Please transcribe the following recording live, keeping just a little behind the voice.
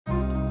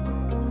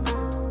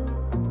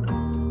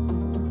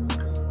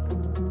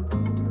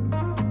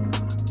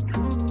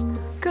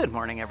Good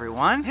morning,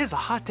 everyone. It is a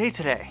hot day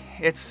today.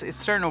 It's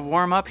starting to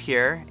warm up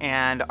here,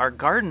 and our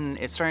garden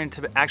is starting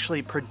to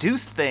actually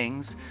produce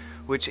things,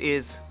 which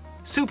is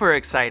super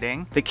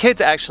exciting. The kids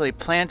actually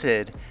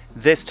planted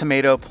this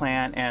tomato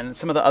plant and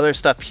some of the other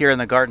stuff here in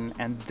the garden,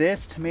 and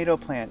this tomato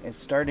plant is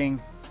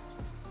starting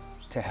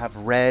to have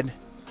red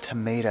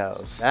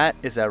tomatoes. That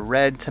is a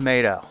red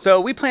tomato.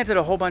 So we planted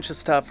a whole bunch of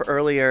stuff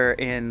earlier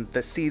in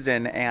the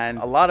season, and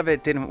a lot of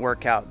it didn't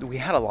work out. We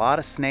had a lot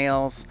of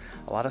snails,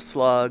 a lot of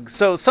slugs.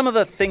 So some of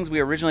the things we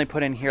originally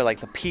put in here, like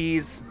the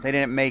peas, they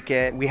didn't make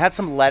it. We had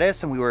some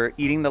lettuce and we were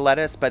eating the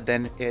lettuce, but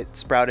then it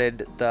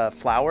sprouted the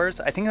flowers.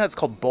 I think that's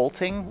called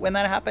bolting when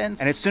that happens.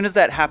 And as soon as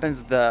that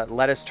happens, the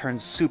lettuce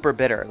turns super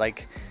bitter,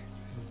 like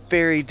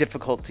very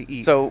difficult to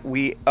eat. So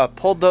we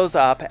pulled those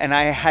up, and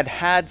I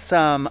had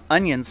some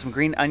onions, some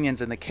green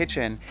onions in the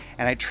kitchen,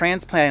 and I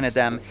transplanted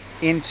them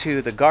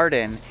into the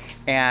garden,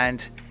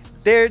 and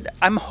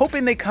I'm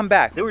hoping they come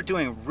back. They were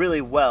doing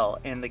really well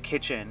in the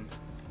kitchen,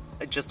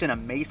 just in a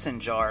mason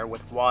jar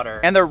with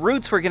water. And their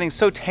roots were getting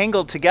so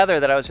tangled together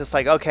that I was just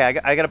like, okay,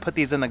 I gotta put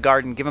these in the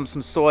garden, give them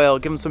some soil,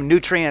 give them some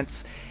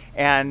nutrients,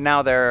 and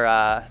now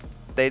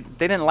they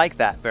didn't like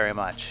that very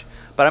much.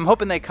 But I'm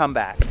hoping they come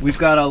back. We've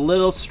got a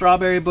little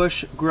strawberry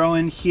bush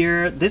growing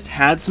here. This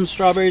had some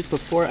strawberries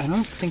before. I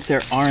don't think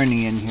there are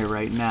any in here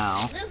right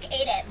now. Luke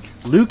ate it.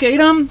 Luke ate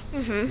them?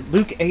 Mm-hmm.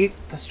 Luke ate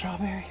the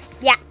strawberries?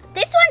 Yeah,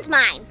 this one's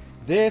mine.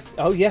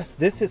 Oh yes,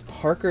 this is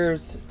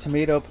Parker's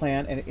tomato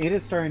plant, and it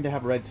is starting to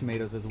have red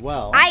tomatoes as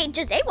well. I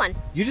just ate one.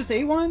 You just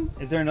ate one?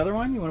 Is there another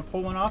one? You want to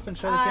pull one off and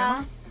show the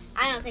camera?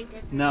 I don't think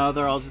there's. No,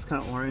 they're all just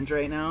kind of orange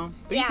right now.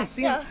 But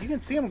yeah, you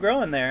can see them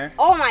growing there.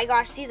 Oh my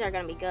gosh, these are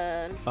gonna be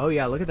good. Oh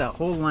yeah, look at that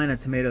whole line of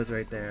tomatoes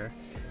right there.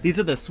 These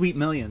are the Sweet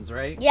Millions,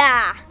 right?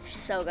 Yeah,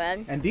 so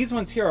good. And these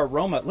ones here are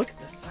Roma. Look at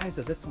the size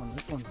of this one.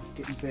 This one's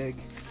getting big.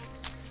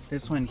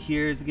 This one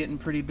here is getting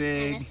pretty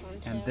big.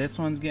 And this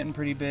one's getting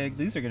pretty big.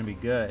 These are gonna be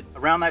good.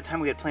 Around that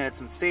time we had planted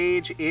some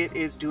sage. It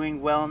is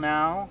doing well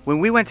now. When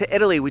we went to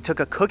Italy, we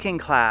took a cooking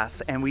class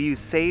and we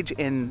used sage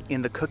in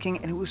the cooking,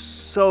 and it was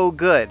so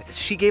good.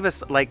 She gave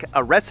us like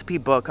a recipe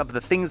book of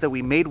the things that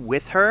we made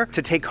with her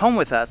to take home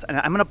with us. And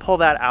I'm gonna pull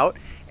that out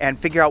and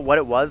figure out what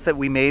it was that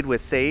we made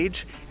with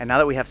sage. And now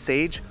that we have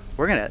sage,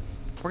 we're gonna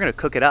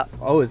cook it up.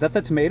 Oh, is that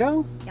the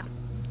tomato? Yeah,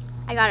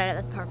 I got it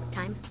at the perfect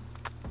time.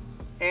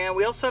 And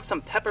we also have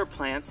some pepper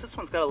plants. This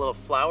one's got a little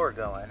flower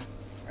going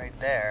right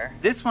there.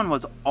 This one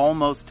was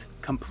almost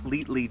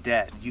completely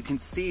dead. You can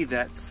see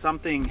that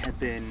something has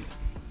been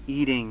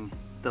eating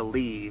the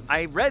leaves.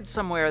 I read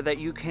somewhere that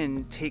you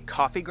can take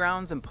coffee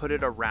grounds and put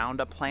it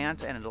around a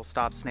plant and it'll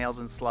stop snails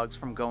and slugs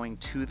from going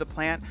to the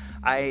plant.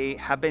 I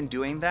have been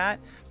doing that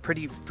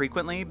pretty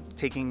frequently,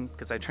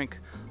 because I drink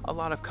a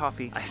lot of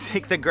coffee. I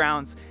take the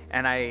grounds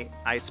and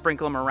I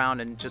sprinkle them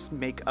around and just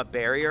make a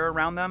barrier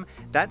around them.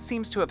 That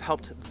seems to have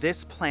helped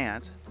this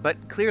plant,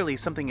 but clearly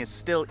something is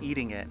still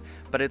eating it,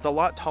 but it's a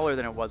lot taller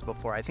than it was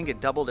before. I think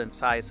it doubled in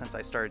size since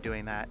I started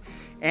doing that,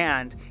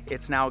 and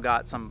it's now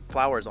got some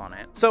flowers on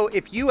it. So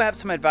if you have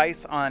some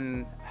advice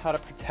on how to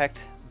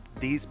protect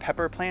these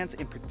pepper plants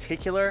in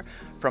particular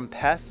from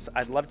pests,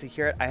 I'd love to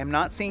hear it. I am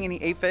not seeing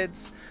any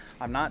aphids.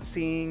 I'm not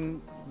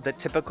seeing the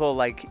typical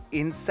like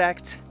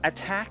insect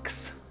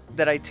attacks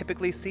that I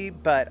typically see,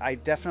 but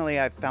I've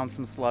found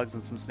some slugs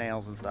and some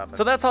snails and stuff.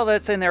 So that's all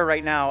that's in there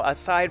right now,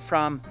 aside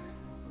from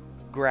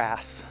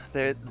grass.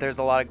 There's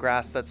a lot of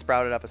grass that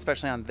sprouted up,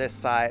 especially on this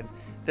side.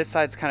 This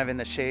side's kind of in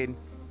the shade.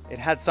 It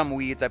had some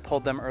weeds. I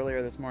pulled them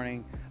earlier this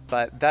morning,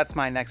 but that's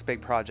my next big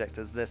project,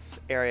 is this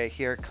area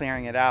here,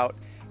 clearing it out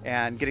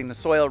and getting the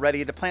soil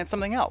ready to plant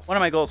something else. One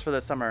of my goals for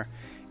this summer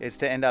is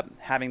to end up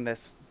having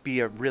this be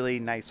a really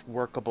nice,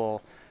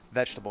 workable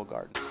vegetable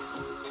garden.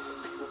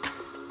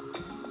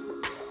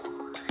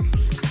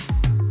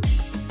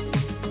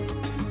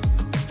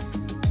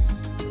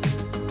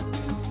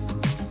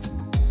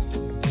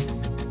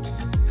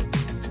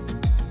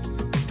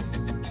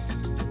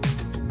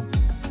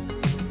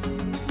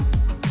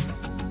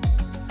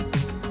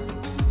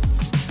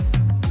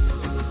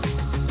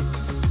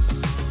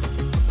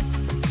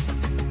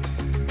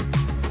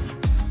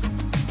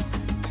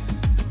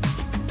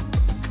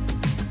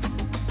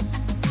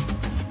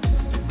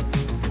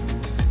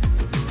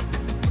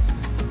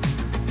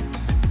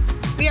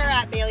 We are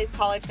at Bailey's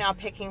college now,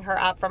 picking her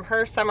up from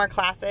her summer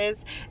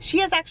classes. She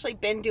has actually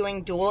been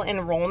doing dual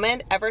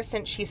enrollment ever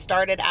since she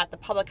started at the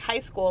public high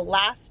school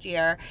last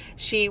year.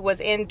 She was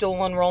in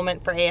dual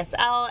enrollment for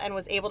ASL and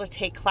was able to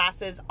take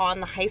classes on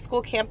the high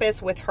school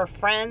campus with her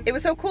friends. It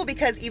was so cool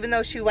because even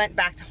though she went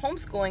back to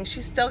homeschooling,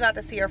 she still got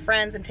to see her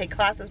friends and take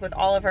classes with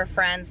all of her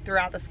friends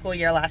throughout the school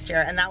year last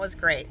year, and that was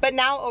great. But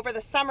now over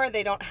the summer,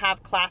 they don't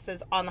have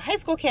classes on the high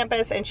school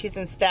campus, and she's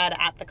instead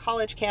at the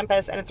college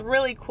campus, and it's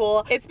really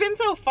cool. It's been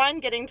so fun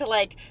getting to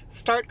like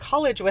start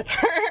college with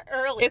her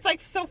early. It's like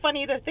so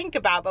funny to think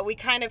about, but we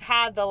kind of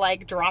had the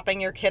like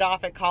dropping your kid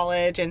off at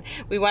college, and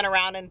we went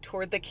around and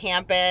toured the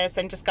campus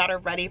and just got her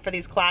ready for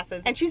these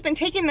classes. And she's been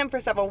taking them for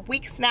several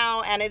weeks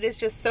now, and it is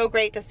just so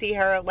great to see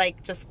her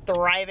like just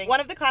thriving.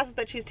 One of the classes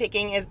that she's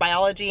taking is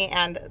biology,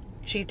 and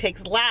she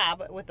takes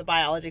lab with the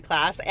biology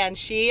class, and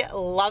she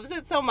loves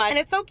it so much. And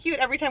it's so cute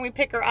every time we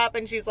pick her up,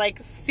 and she's like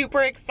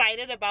super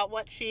excited about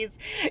what she's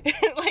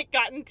like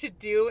gotten to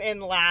do in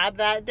lab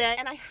that day.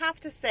 And I have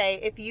to say,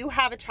 if you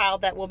have a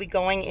child that will be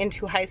going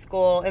into high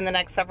school in the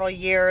next several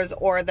years,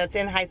 or that's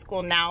in high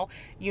school now,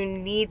 you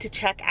need to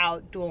check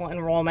out dual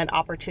enrollment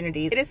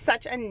opportunities. It is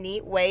such a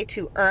neat way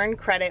to earn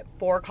credit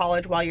for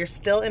college while you're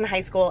still in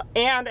high school,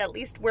 and at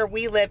least where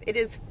we live, it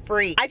is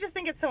free. I just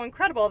think it's so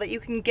incredible that you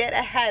can get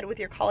ahead with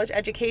your college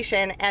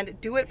education and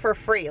do it for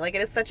free. Like,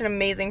 it is such an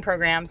amazing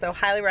program, so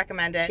highly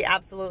recommend it. She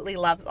absolutely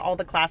loves all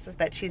the classes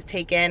that she's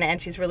taken,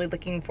 and she's really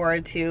looking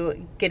forward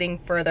to getting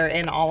further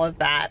in all of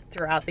that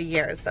throughout the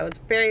years. So it's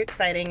very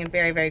exciting and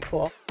very, very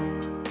cool.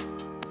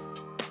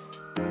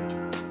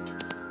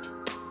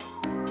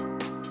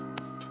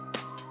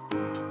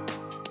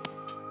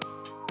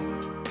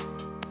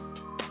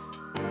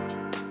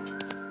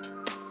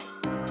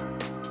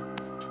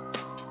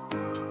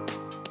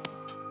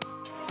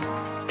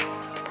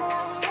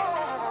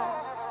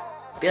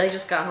 Bailey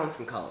just got home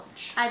from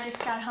college. I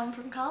just got home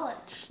from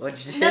college.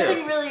 What'd you do?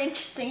 Nothing really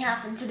interesting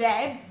happened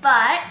today,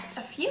 but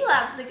a few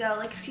labs ago,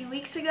 like a few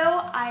weeks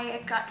ago,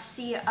 I got to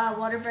see a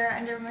water bear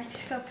under a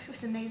microscope. It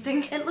was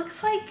amazing. It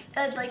looks like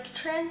a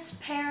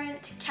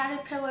transparent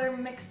caterpillar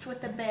mixed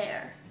with a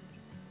bear.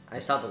 I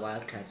saw the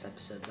Wildcats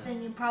episode though.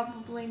 Then you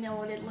probably know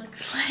what it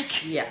looks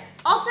like. Yeah.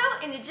 Also,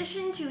 in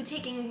addition to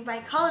taking my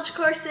college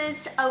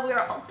courses,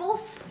 we're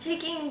both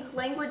taking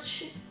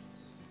language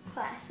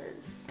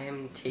classes. I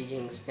am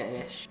taking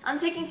Spanish. I'm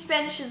taking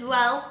Spanish as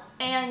well,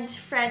 and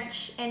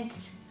French, and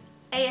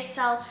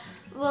ASL.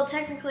 Well,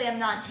 technically I'm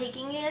not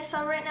taking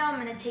ASL right now.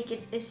 I'm going to take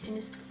it as soon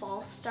as the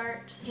fall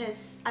starts,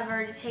 because I've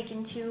already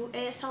taken 2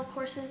 ASL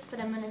courses, but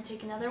I'm going to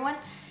take another one.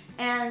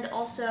 And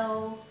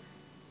also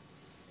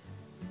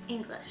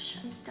English.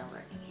 I'm still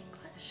learning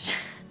English.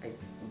 I'm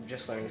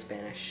just learning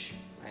Spanish.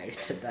 I already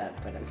said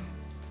that, but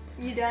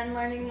You done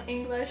learning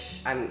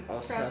English? I'm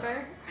also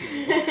proper?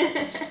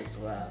 English as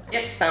well.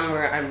 This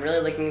summer, I'm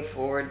really looking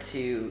forward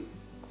to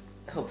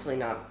hopefully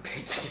not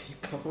breaking any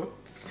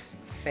bones.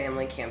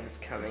 Family camp is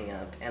coming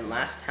up, and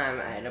last time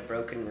I had a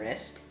broken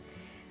wrist,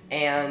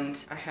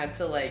 and I had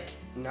to like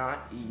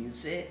not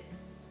use it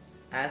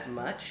as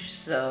much,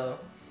 so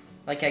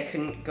like I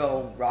couldn't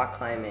go rock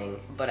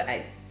climbing, but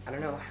I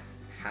don't know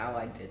how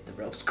I did the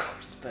ropes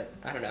course, but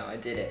I don't know, I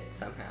did it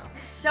somehow.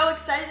 So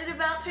excited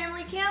about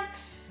family camp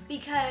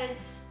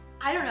because,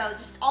 I don't know,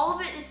 just all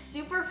of it is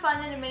super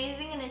fun and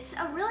amazing, and it's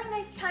a really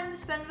nice time to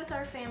spend with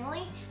our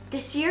family.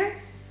 This year,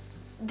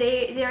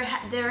 they're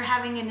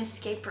having an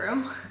escape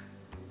room.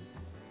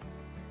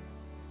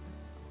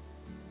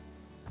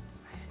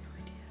 I had no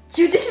idea.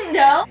 You didn't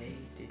know? I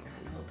did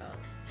not know about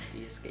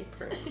the escape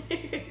room.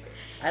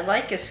 I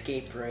like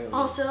escape rooms.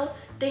 Also,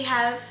 they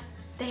have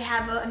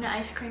an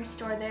ice cream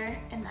store there,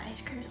 and the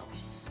ice cream is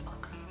always so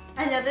good.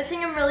 Another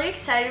thing I'm really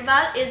excited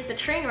about is the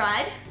train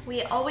ride.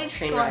 We always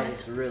go on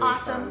this really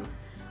awesome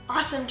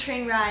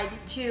train ride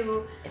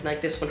to... And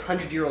like this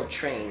 100-year-old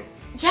train.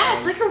 Yeah,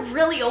 it's like a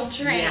really old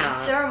train.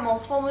 Yeah. There are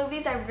multiple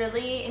movies I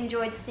really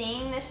enjoyed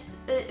seeing this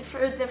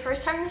for the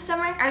first time this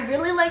summer. I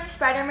really liked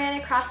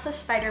Spider-Man Across the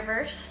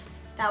Spider-Verse.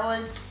 That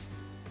was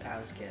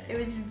good. It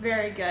was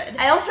very good.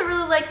 I also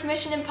really liked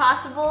Mission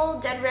Impossible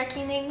Dead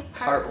Reckoning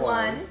Part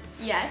 1.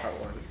 Yes. Part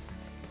 1.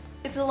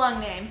 It's a long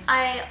name.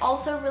 I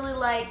also really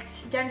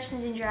liked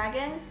Dungeons and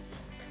Dragons.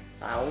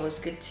 That one was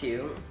good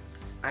too.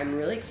 I'm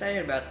really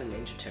excited about the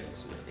Ninja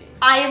Turtles movie.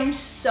 I am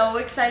so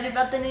excited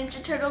about the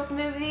Ninja Turtles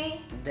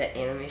movie. The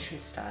animation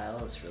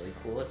style is really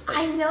cool. It's like,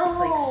 I know. It's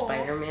like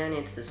Spider-Man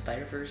into the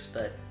Spider-Verse,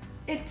 but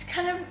it's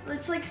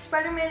like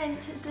Spider-Man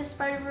into the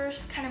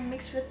Spider-Verse kind of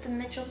mixed with the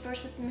Mitchells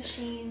versus the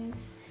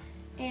Machines.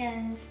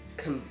 And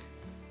are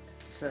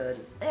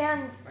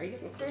you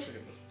getting closer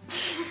to me?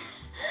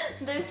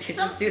 there's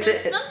something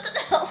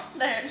else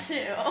there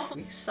too.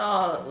 We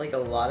saw like a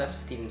lot of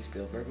Steven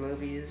Spielberg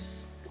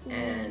movies,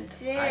 and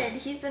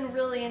He's been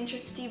really into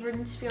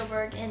Steven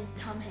Spielberg and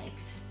Tom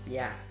Hanks.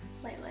 Yeah.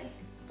 Lately.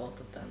 Both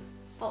of them.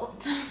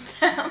 Both of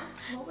them.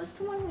 What was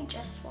the one we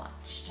just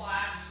watched?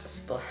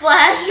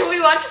 Splash.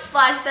 We watched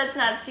Splash. That's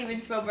not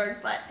Steven Spielberg,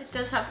 but it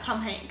does have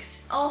Tom Hanks.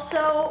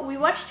 Also, we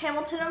watched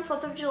Hamilton on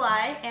 4th of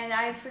July, and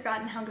I had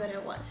forgotten how good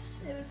it was.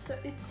 It's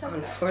so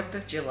On good. 4th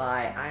of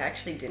July, I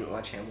actually didn't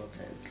watch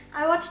Hamilton.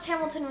 I watched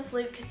Hamilton with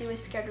Luke because he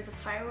was scared of the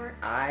fireworks.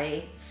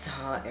 I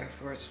saw Air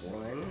Force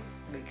One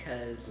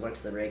because I went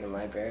to the Reagan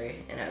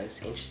Library, and I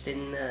was interested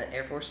in the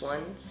Air Force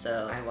One,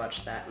 so I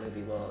watched that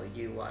movie while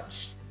you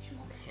watched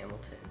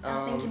Hamilton.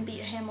 Nothing can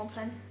beat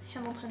Hamilton.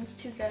 Hamilton's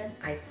too good.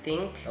 I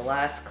think the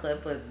last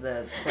clip with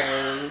the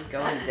plane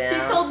going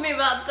down. He told me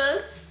about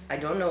this. I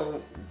don't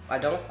know. I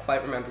don't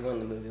quite remember when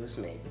the movie was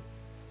made.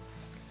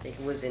 I think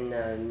it was in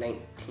the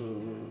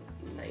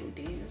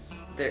 1990s.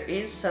 There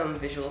is some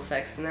visual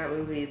effects in that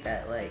movie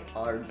that like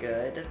are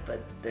good,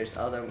 but there's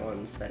other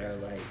ones that are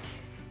like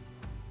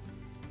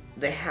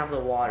they have the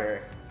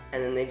water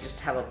and then they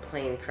just have a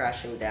plane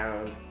crashing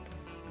down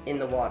in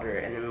the water,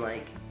 and then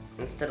like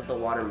instead of the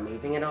water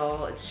moving at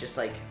all, it's just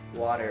like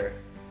water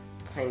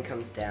plane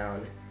comes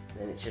down,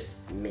 and it's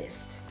just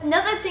mist.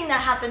 Another thing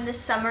that happened this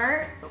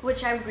summer,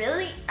 which I haven't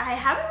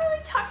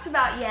really talked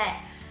about yet,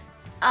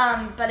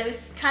 but it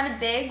was kind of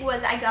big,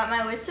 was I got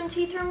my wisdom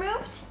teeth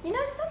removed. You know,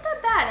 it's not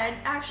that bad. I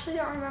actually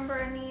don't remember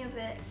any of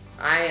it.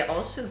 I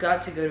also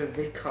got to go to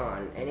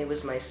VidCon, and it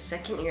was my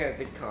second year at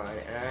VidCon,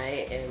 and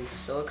I am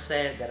so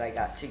excited that I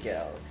got to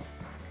go.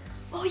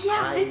 Oh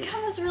yeah,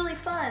 VidCon was really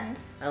fun.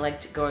 I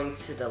liked going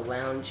to the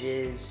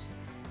lounges.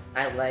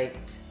 I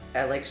liked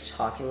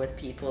talking with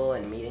people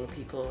and meeting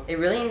people. It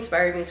really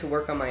inspired me to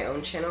work on my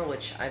own channel,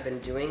 which I've been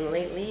doing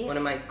lately. One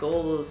of my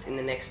goals in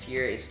the next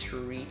year is to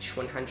reach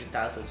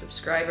 100,000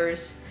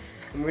 subscribers.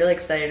 I'm really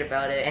excited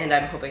about it, and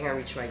I'm hoping I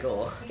reach my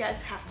goal. You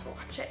guys have to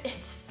watch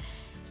it.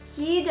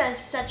 He does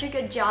such a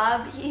good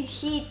job.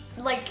 He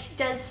like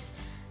does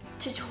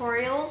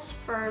tutorials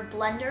for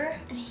Blender,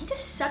 and he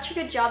does such a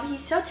good job.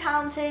 He's so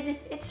talented.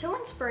 It's so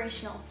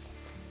inspirational.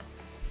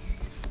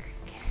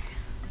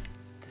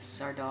 This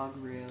is our dog,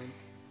 Rue.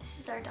 This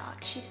is our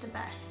dog. She's the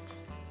best.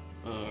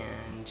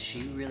 And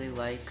she really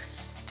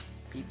likes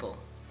people.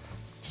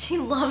 She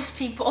loves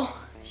people.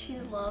 She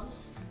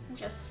loves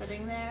just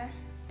sitting there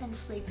and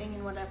sleeping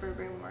in whatever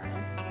room we're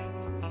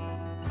in.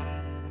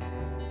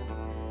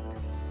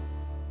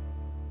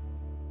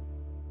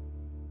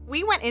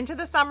 We went into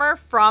the summer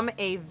from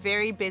a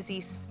very busy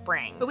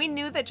spring, but we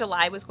knew that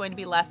July was going to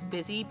be less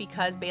busy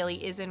because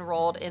Bailey is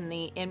enrolled in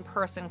the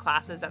in-person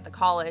classes at the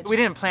college. We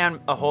didn't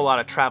plan a whole lot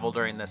of travel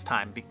during this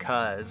time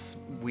because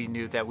we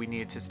knew that we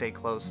needed to stay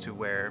close to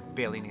where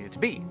Bailey needed to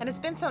be. And it's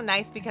been so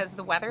nice because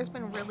the weather's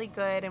been really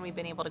good and we've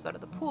been able to go to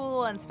the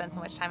pool and spend so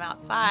much time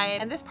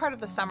outside. And this part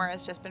of the summer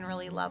has just been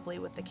really lovely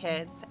with the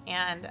kids.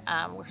 And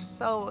we're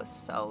so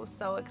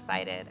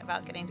excited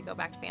about getting to go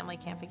back to family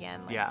camp again.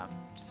 Yeah.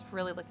 Just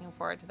really looking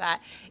forward to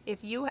that.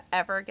 If you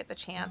ever get the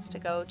chance to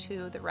go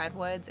to the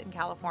Redwoods in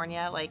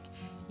California, like,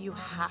 you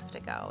have to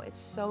go. It's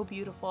so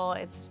beautiful.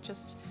 It's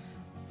just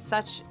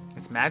such...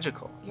 It's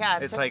magical. Yeah,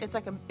 it's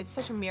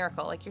such a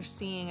miracle. Like, you're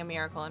seeing a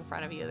miracle in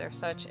front of you. There's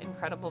such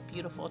incredible,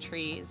 beautiful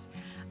trees.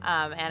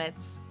 And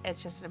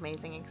it's just an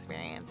amazing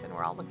experience, and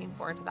we're all looking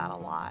forward to that a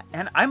lot.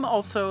 And I'm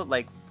also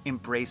like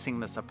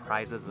embracing the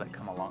surprises that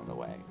come along the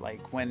way.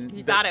 Like when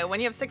you got it. When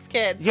you have 6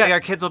 kids. Yeah,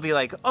 our kids will be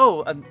like,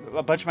 oh,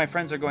 a bunch of my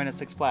friends are going to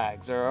Six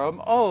Flags, or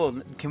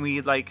oh, can we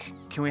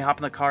hop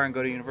in the car and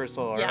go to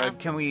Universal, or Yeah.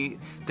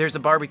 there's a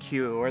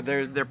barbecue, or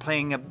they're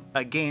playing a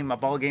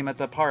ball game at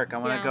the park. I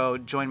want to go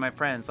join my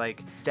friends.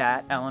 Like,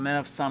 that element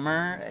of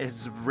summer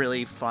is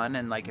really fun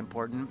and like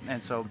important,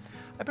 and so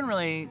I've been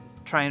really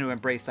trying to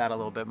embrace that a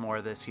little bit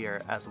more this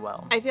year as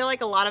well. I feel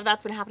like a lot of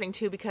that's been happening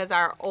too because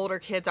our older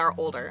kids are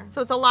older.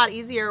 So it's a lot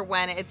easier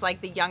when it's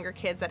like the younger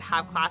kids that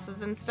have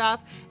classes and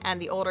stuff,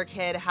 and the older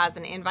kid has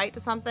an invite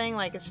to something.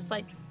 Like, it's just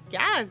like,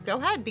 yeah, go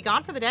ahead, be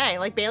gone for the day.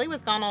 Like, Bailey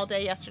was gone all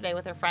day yesterday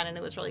with her friend, and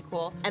it was really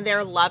cool. And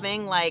they're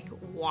loving like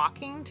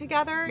walking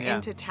together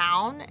into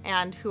town,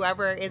 and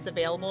whoever is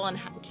available and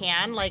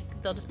can, like,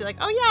 they'll just be like,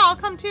 oh yeah, I'll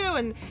come too.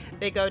 And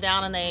they go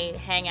down and they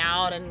hang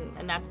out,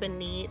 and that's been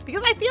neat.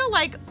 Because I feel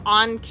like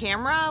on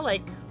camera,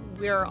 like,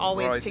 we're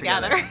always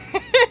together.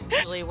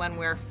 Usually when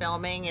we're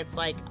filming, it's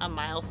like a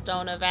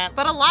milestone event.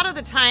 But a lot of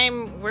the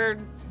time we're,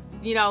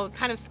 you know,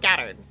 kind of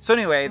scattered. So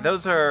anyway,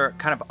 those are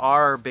kind of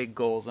our big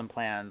goals and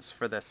plans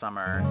for this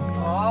summer.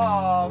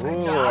 Oh,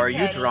 good job, are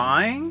you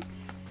drawing?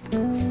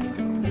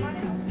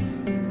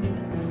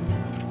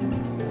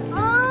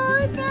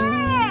 Oh,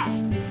 there.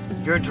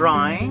 You're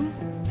drawing?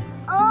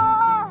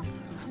 Oh.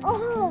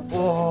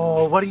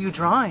 Oh, what are you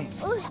drawing?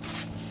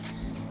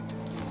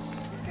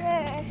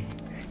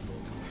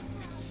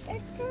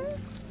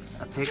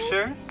 A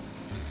picture?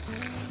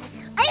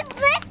 A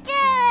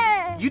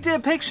picture. You did a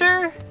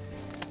picture?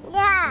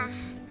 Yeah.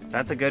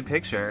 That's a good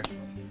picture.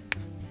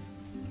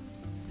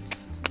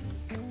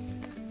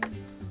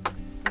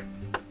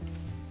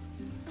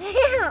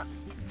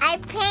 I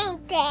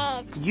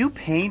painted. You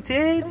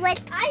painted?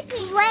 I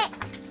painted.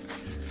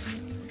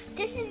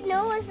 This is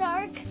Noah's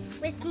Ark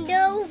with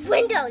no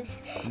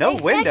windows. No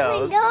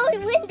windows? No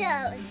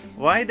windows.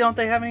 Why don't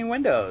they have any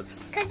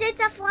windows? Because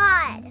it's a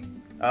flood.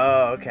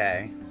 Oh,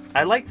 okay.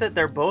 I like that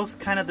they're both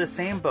kind of the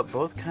same, but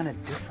both kind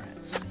of different.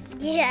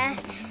 Yeah.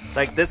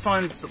 Like, this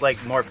one's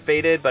like more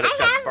faded, but it's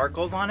got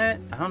sparkles on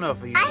it. I don't know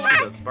if you can see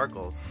those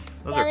sparkles.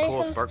 Those are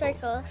cool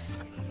sparkles.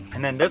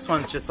 And then this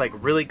one's just like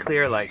really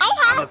clear, like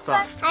I have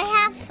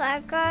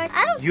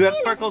sparkles. You have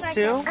sparkles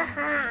too?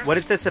 Uh-huh. What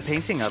is this a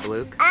painting of,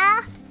 Luke?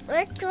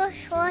 It's just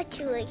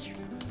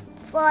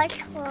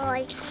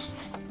words.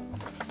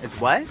 It's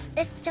what?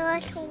 It's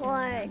just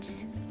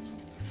words.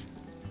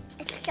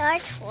 It's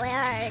just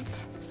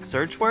words.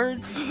 Search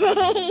words? Is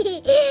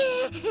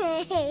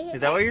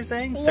that what you're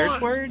saying? Yeah. Search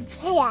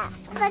words? Yeah.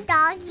 I have a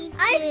doggy too.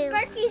 I have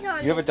sparklies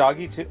on. You have a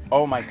doggy too?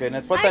 Oh my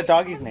goodness. What's that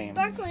doggy's name?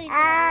 Sparklies.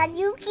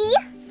 Yuki.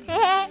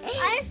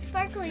 I have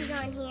sparklies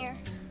on here.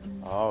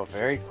 Oh,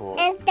 very cool.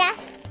 And that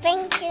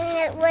thinking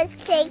it was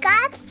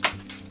Jacob.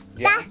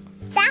 Yeah.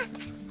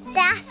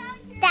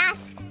 That's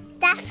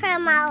for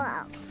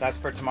tomorrow. That's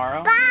for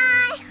tomorrow?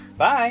 Bye.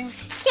 Bye.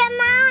 Good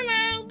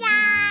morning,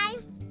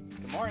 guys.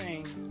 Good Good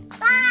morning.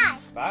 Bye.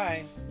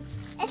 Bye.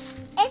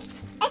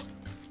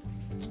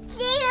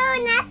 See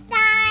you next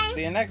time.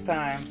 See you next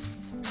time.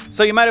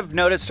 So you might have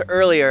noticed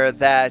earlier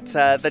that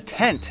the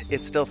tent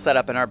is still set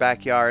up in our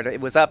backyard.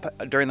 It was up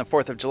during the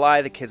 4th of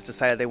July. The kids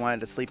decided they wanted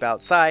to sleep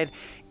outside,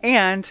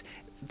 and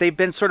they've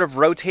been sort of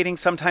rotating.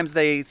 Sometimes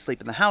they sleep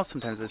in the house,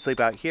 sometimes they sleep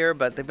out here,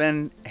 but they've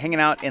been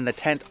hanging out in the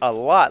tent a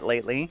lot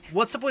lately.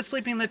 What's up with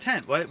sleeping in the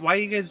tent? Why are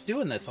you guys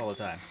doing this all the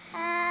time?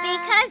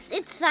 Because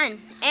it's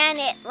fun, and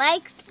it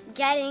likes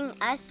getting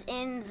us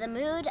in the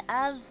mood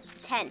of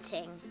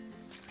tenting.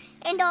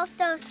 And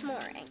also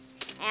s'moring.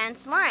 And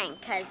s'moring,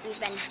 because we've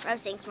been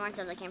roasting s'mores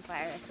over the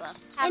campfire as well.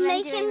 And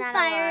making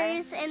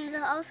fires, and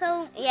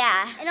also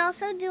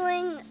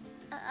doing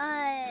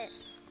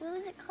what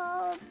was it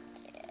called?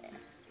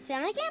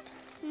 Family camp?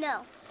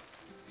 No.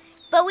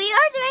 But we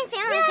are doing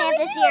family camp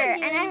this year,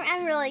 and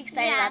I'm really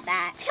excited about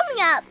that. It's coming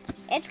up.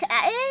 It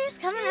is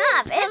coming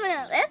up.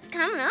 It's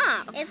coming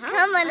up. It's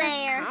coming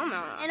there.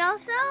 And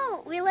also,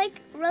 we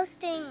like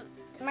roasting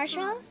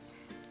marshmallows.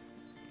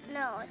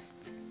 No, it's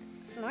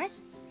S'mores?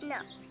 no.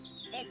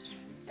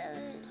 It's the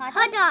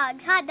Hot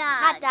dogs. Hot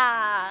dogs.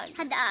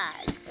 Hot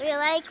dogs. We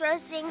like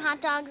roasting hot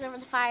dogs over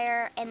the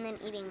fire and then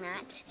eating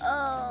that.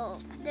 Oh,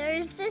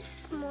 there's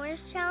this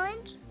s'mores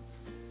challenge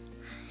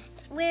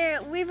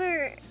where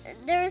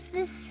there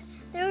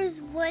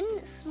was one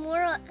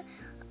s'more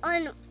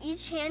on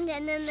each hand,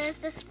 and then there's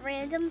this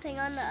random thing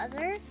on the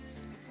other.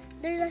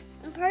 There's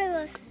a part of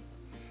a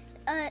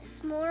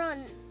s'more on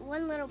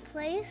one little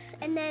place,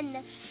 and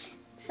then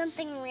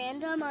something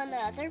random on the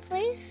other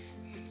place.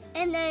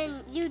 And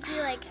then you'd be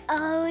like,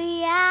 oh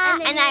yeah,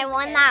 and I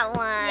won that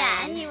one.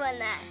 Yeah, and you won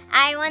that.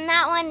 I won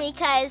that one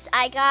because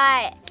I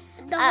got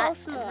The whole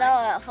s'more.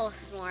 The whole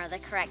s'more, the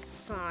correct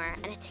s'more,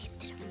 and it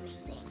tasted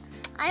amazing.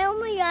 I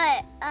only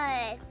got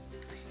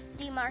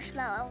the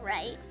marshmallow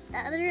right. The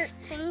other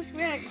things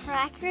were a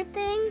cracker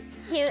thing,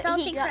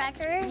 salty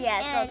cracker.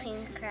 Yeah,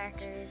 saltine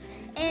crackers.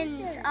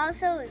 And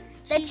also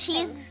the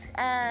cheese,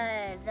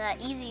 the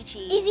easy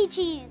cheese. Easy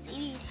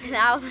cheese.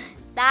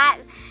 That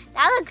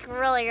looked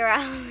really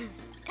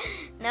gross.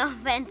 No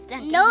offense,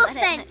 Duncan. No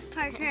offense,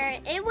 Parker.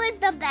 It was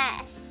the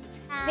best.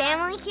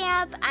 Family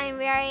camp, I'm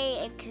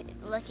very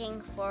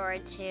looking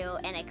forward to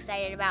and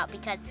excited about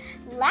because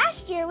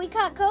last year we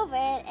caught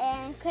COVID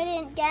and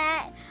couldn't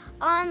get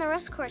on the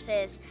ropes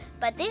courses.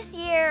 But this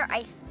year,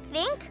 I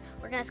think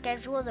we're gonna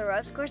schedule the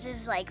ropes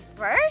courses like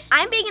first.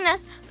 I'm big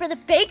enough for the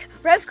big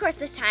ropes course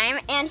this time,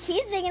 and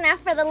he's big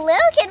enough for the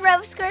little kid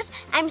ropes course.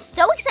 I'm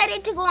so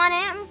excited to go on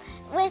it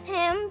with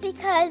him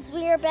because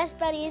we are best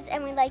buddies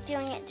and we like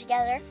doing it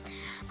together.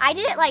 I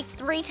did it like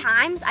 3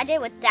 times. I did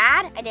it with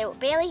Dad, I did it with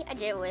Bailey, I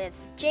did it with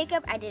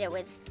Jacob, I did it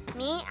with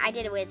me, I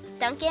did it with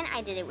Duncan,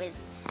 I did it with...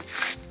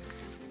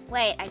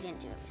 Wait, I didn't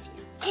do it with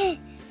you.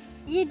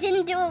 You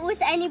didn't do it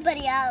with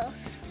anybody else.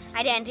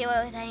 I didn't do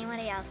it with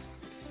anybody else.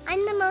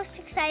 I'm the most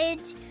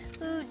excited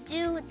to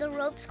do the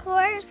ropes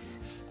course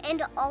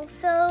and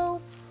also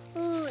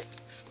do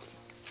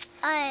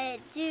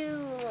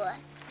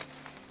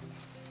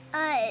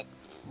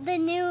the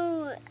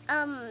new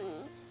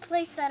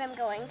place that I'm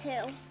going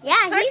to. Yeah,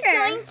 Parker. He's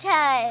going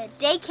to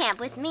day camp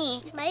with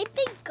me. My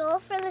big goal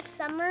for the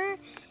summer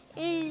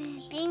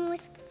is being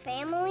with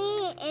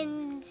family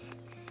and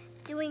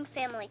doing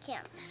family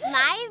camp.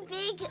 My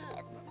big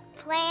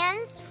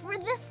plans for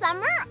the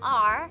summer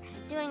are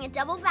doing a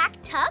double back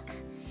tuck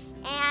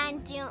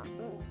and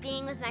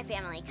being with my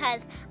family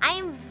because I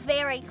am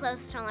very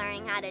close to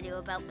learning how to do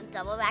a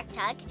double back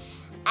tuck.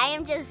 I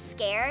am just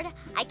scared.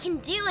 I can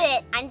do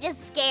it. I'm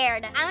just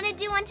scared. I'm gonna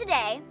do one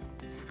today.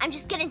 I'm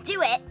just gonna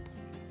do it,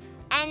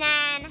 and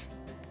then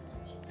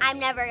I'm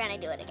never gonna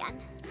do it again.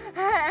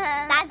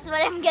 That's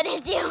what I'm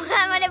gonna do.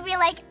 I'm gonna be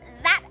like,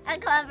 that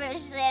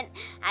accomplishment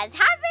has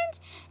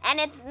happened, and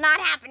it's not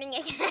happening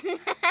again.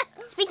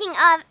 Speaking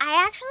of,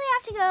 I actually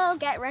have to go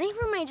get ready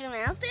for my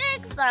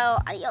gymnastics, so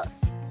adios.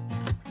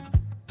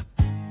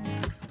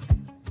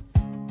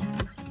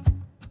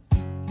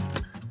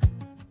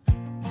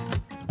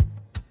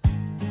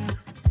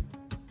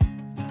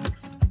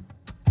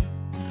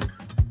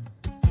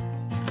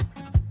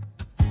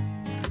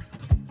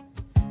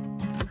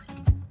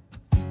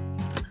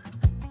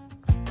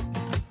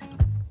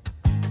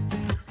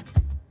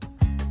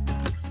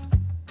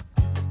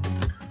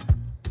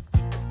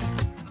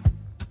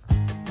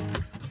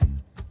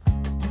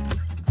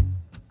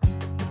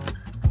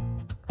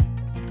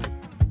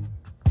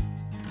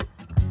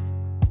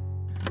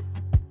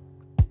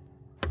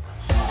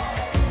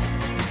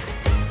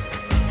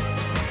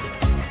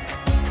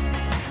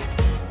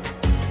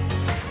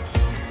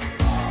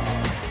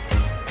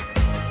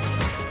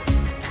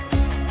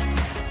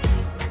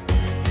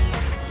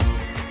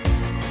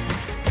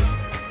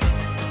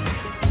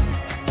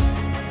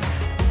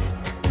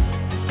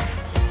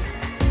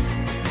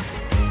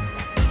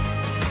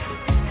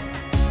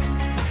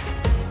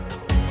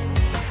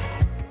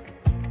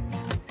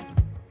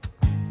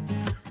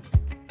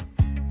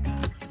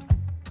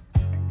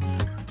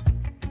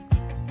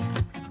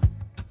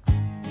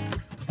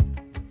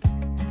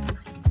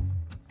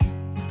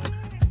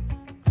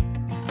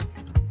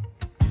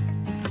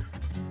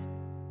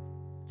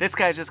 This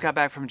guy just got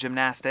back from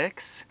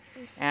gymnastics.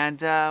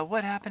 And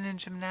what happened in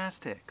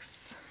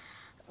gymnastics?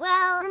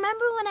 Well,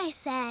 remember when I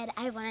said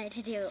I wanted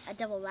to do a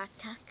double back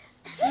tuck?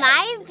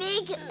 My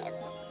big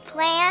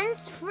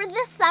plans for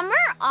the summer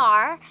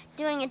are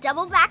doing a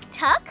double back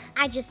tuck.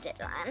 I just did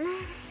one.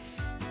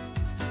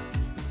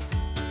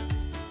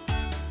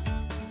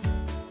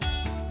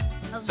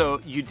 So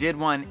you did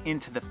one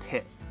into the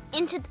pit.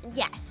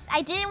 Yes,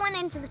 I did one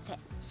into the pit.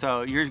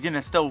 So you're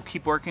gonna still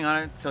keep working on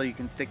it till you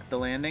can stick the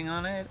landing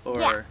on it,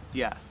 or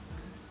yeah.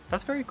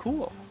 That's very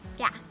cool.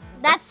 Yeah,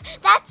 that's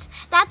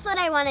what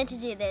I wanted to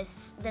do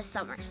this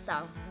summer.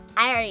 So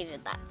I already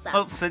did that. So.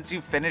 Well, since you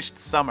finished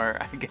summer,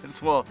 I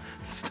guess we'll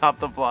stop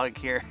the vlog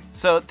here.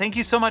 So thank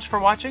you so much for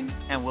watching,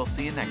 and we'll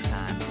see you next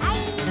time.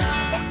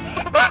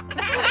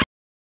 Bye.